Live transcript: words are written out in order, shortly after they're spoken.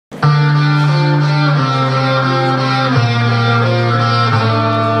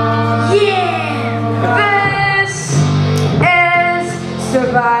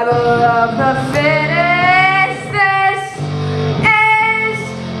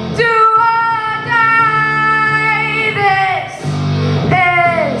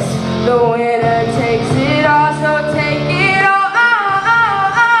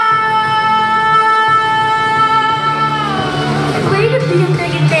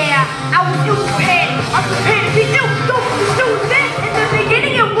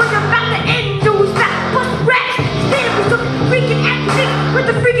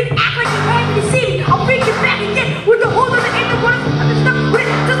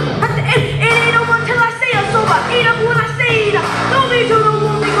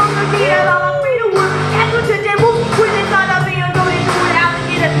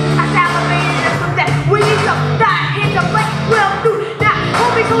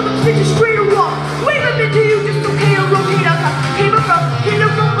Stitch it straight or walk. Wave them into you, just okay to rotate us. Came from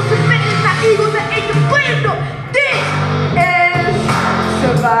to fitness, not eagles that ate the flames. No, this is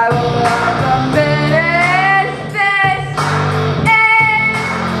survival of the fittest. This is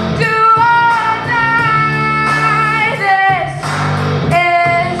do or die. This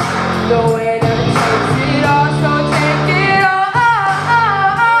is the winner takes it all, so take it all.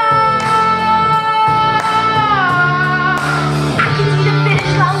 I can see the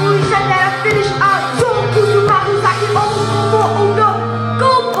finish line when we said that I finished our zone. Cruise around who's like it almost no more on the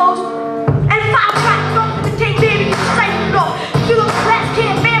goalpost. And 5 shots off the tank, baby, you sight it off. Fill up the last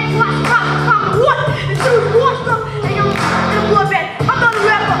can, man, plus pop the what? Until it's washed up and you're in a bloodbath. I'm not a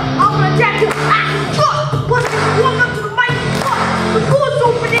rapper, I'm gonna attack you. I can trust. Once you walk up to the mic, the door's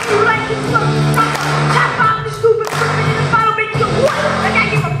open and you like it. Top out the stupid tripping in the bottle, make you what? Like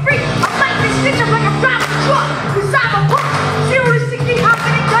I give a freak. I'm like this stitch up like a driving truck. Beside my book, 0 to 60,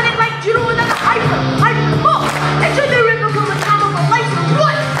 hopping and gunning like Judo and another hyper book. And to the river from the time of a license,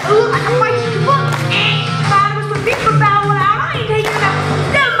 what? It look like a fight you can book. Thought it was for people about what I ain't taking it out.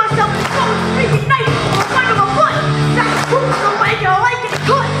 Stabbing myself in the phone, freaking knife on the front of my foot. That's the proof, so like it, I like it,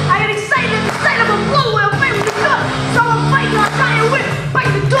 cut. I get excited at the sight of a blow when I'm fighting with the gun. So I'm fighting, I'm trying to whip,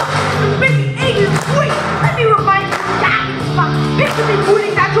 bite the duck. The baby egg is sweet. Let me remind you, God in the spot. Picture me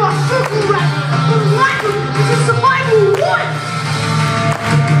putting that draw a circle right. From life, this is survival one.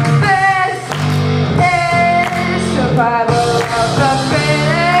 This is survival of the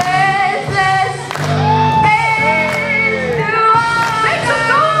fittest. This is do or make some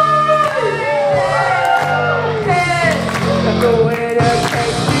noise. This the winner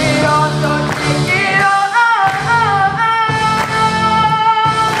takes it all, so take it all.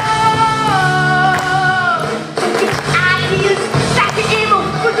 Ideas, stack the ammo,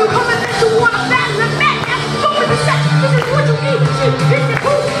 but you come and you want to battle the match. That's so many sets. This is what you need. Shit, this is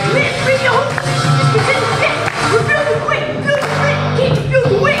who live for your whole position. This is this. Refuse to quit, refuse to quit, keep refuse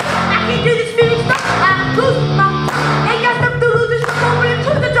to win. I can't do this feeling stuff. I lose my. Ain't got stuff to lose. This is over and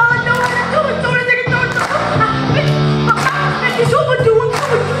to the dollar. Know what I do. It's so that they can throw it. I bitch, my mouth back is overdue. I'm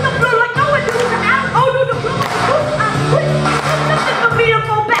doing you the blow like no one do. Oh no, the blow. I quit. Nothing for me to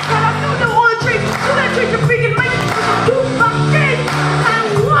fall back. But I'm doing the oil trade. You gotta trade your freaking mic. Do my thing.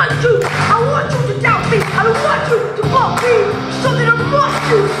 I want you to doubt me. I don't want you to fall me. Something I must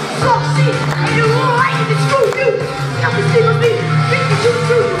do. Succeed. And you won't like it. It's true. You have to stick with me. Think that you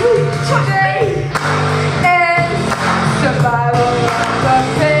do the move. Trust me. And survival of the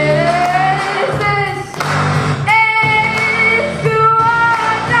fittest. This is do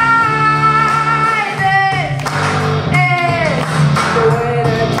or die. This is the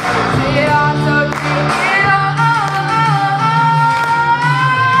winner takes it all, so take it all.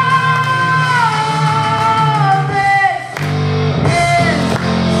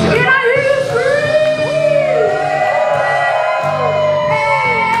 Can I hear you scream?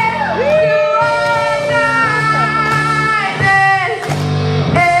 Do or die. This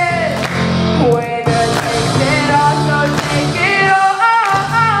is winner takes it all, so take it all.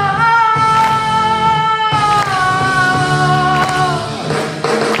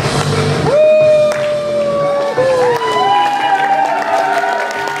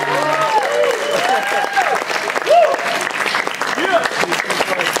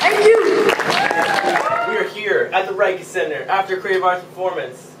 Thank you. We are here at the Reiki Center after Creative Arts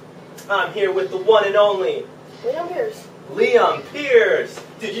Performance. I'm here with the one and only Liam Pierce. Liam Pierce.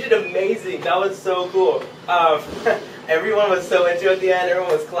 Dude, you did amazing. That was so cool. Everyone was so into it at the end.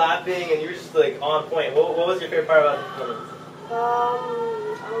 Everyone was clapping, and you were just like on point. What was your favorite part about the performance? I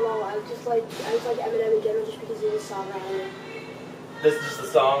don't know. I just like Eminem in general, just because he's a songwriter. This is just the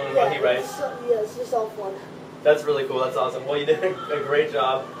song and what he writes. It's just all fun. That's really cool. That's awesome. Well, you did a great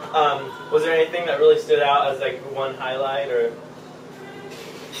job. Was there anything that really stood out as like one highlight, or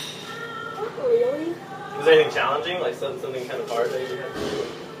Not really. was there anything challenging, like something kind of hard that you had to do?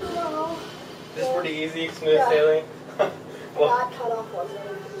 No. Just pretty easy, smooth sailing. I Well, got cut off once and I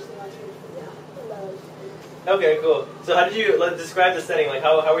finished the last one. Yeah. And that was okay, cool. So how did you describe the setting? Like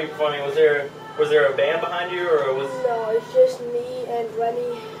how were you performing? Was there a band behind you, or was? No, it's just me and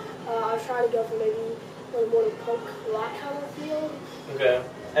Remy. I was trying to go for maybe a little more punk rock kind of feel. Okay.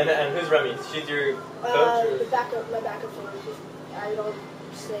 And who's Remy? She's your coach? Or? My backup singer. I don't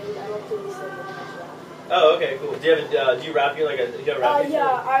sing. I don't do anything with rap. Oh, okay, cool. Do you have do you rap? Do you have a rap? Yeah,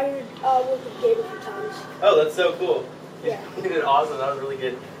 I worked with Gabe a few times. Oh, that's so cool. Yeah. You did awesome. That was really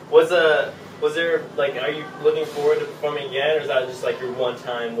good. Was there like, are you looking forward to performing again, or is that just like your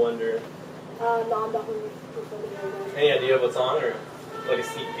one-time wonder? No, I'm not going to perform again. Any idea of what song, or like a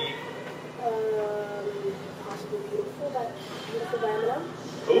sneak peek? Possibly Beautiful by Eminem.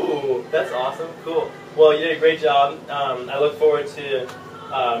 Ooh, That's awesome. Cool. Well, you did a great job. I look forward to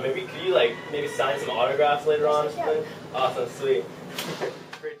maybe could you like maybe sign some autographs later on or something? Awesome. Sweet.